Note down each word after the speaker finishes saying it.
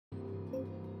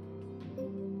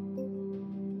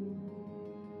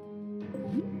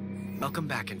Welcome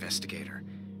back, investigator.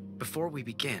 Before we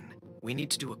begin, we need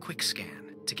to do a quick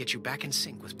scan to get you back in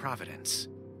sync with Providence.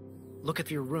 Look at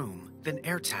your room, then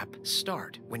air tap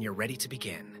Start when you're ready to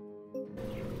begin.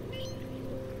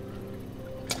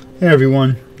 Hey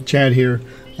everyone, Chad here.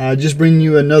 Just bringing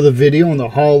you another video on the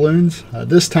HoloLens.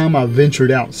 This time I ventured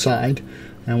outside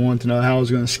and wanted to know how I was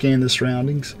going to scan the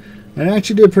surroundings. And I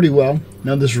actually did pretty well.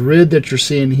 Now this red that you're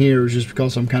seeing here is just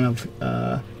because I'm kind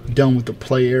of done with the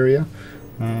play area.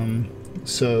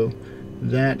 So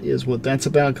that is what that's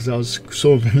about, because I was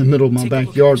sort of in the middle of my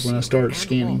backyard when I started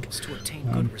scanning. To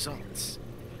obtain good results.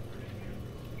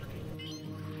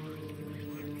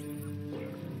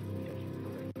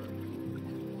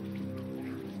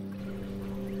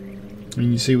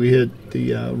 And you see we hit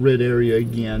the red area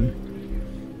again.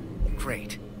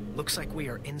 Great. Looks like we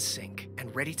are in sync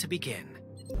and ready to begin.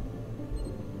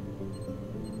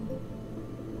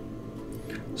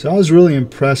 So I was really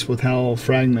impressed with how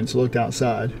Fragments looked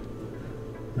outside.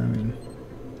 I mean,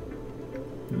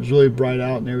 it was really bright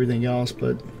out and everything else,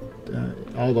 but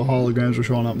all the holograms were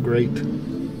showing up great.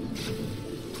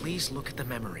 Please look at the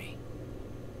memory.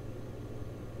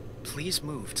 Please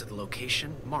move to the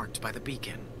location marked by the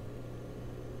beacon.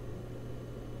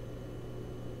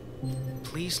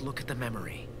 Please look at the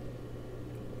memory.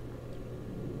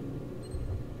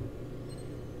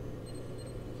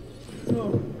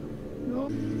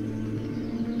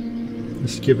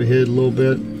 Let's skip ahead a little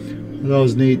bit. That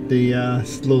was neat. The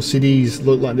little CDs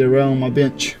looked like they were on my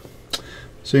bench.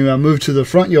 So anyway, I moved to the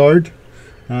front yard,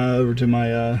 over to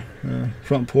my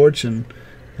front porch, and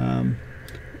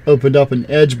opened up an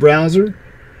Edge browser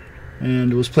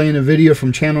and was playing a video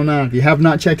from Channel 9. If you have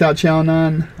not checked out Channel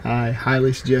 9, I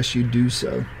highly suggest you do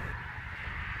so.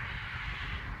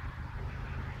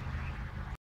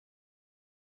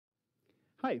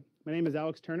 Hi, my name is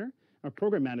Alex Turner. I'm a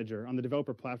program manager on the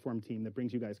developer platform team that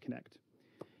brings you guys Connect.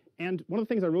 And one of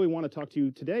the things I really want to talk to you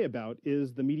today about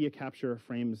is the Media Capture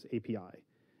Frames API.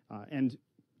 And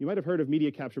you might have heard of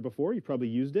Media Capture before. You've probably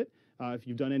used it. If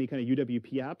you've done any kind of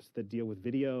UWP apps that deal with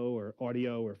video or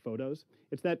audio or photos,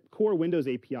 it's that core Windows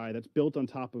API that's built on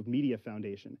top of Media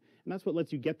Foundation. And that's what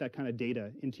lets you get that kind of data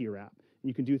into your app. And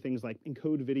you can do things like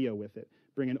encode video with it,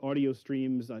 bring in audio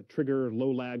streams, trigger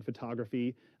low lag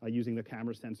photography using the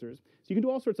camera sensors. So you can do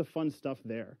all sorts of fun stuff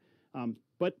there.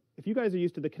 But if you guys are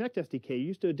used to the Connect SDK, you're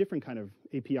used to a different kind of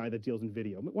API that deals in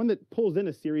video, one that pulls in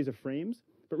a series of frames,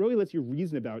 but really lets you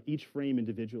reason about each frame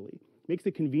individually. Makes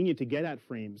it convenient to get at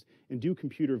frames and do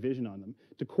computer vision on them,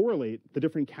 to correlate the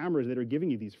different cameras that are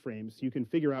giving you these frames so you can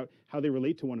figure out how they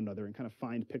relate to one another and kind of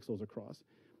find pixels across.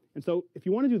 And so if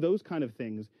you want to do those kind of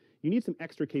things, you need some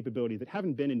extra capability that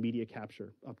haven't been in Media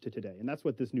Capture up to today, and that's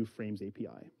what this new Frames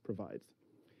API provides.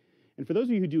 And for those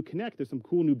of you who do Connect, there's some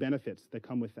cool new benefits that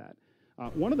come with that.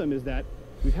 One of them is that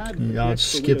we've had... Yeah, I'll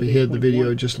skip ahead the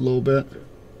video just a little bit.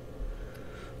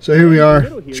 So here we are.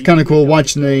 It's kind of cool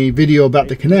watching a video about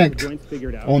the Connect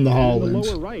on the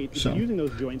HoloLens. So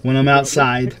when I'm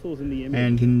outside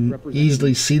and can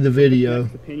easily see the video,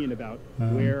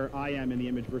 where I am in the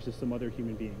image versus some other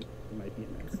human being who might be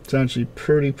in there. It's actually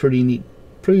pretty neat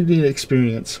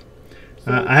experience.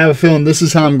 I have a feeling this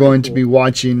is how I'm going to be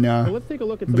watching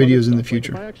videos in the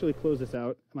future. If I actually close this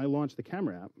out and I launch the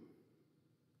camera app,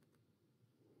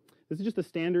 this is just a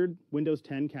standard Windows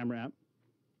 10 camera app.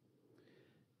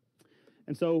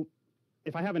 And so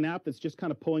if I have an app that's just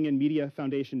kind of pulling in Media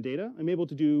Foundation data, I'm able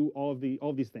to do all of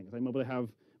these things. I'm able to have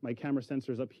my camera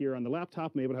sensors up here on the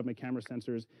laptop. I'm able to have my camera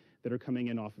sensors that are coming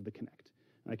in off of the Connect.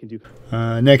 I can do...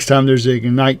 next time there's a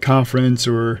Ignite conference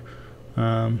or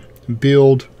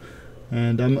build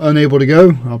and I'm unable to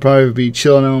go, I'll probably be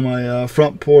chilling on my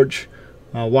front porch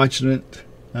watching it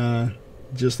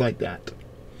just like that.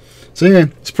 So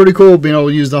anyway, it's pretty cool being able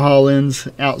to use the HoloLens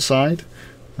outside.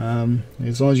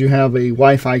 As long as you have a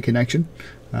Wi-Fi connection,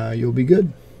 you'll be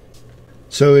good.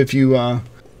 So if you want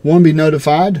to be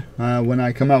notified when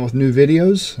I come out with new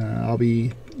videos, I'll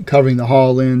be covering the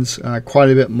HoloLens quite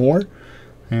a bit more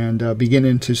and be getting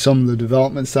into some of the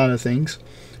development side of things.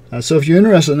 So if you're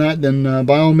interested in that, then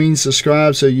by all means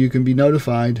subscribe so you can be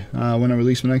notified when I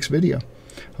release my next video.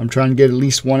 I'm trying to get at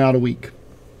least one out a week.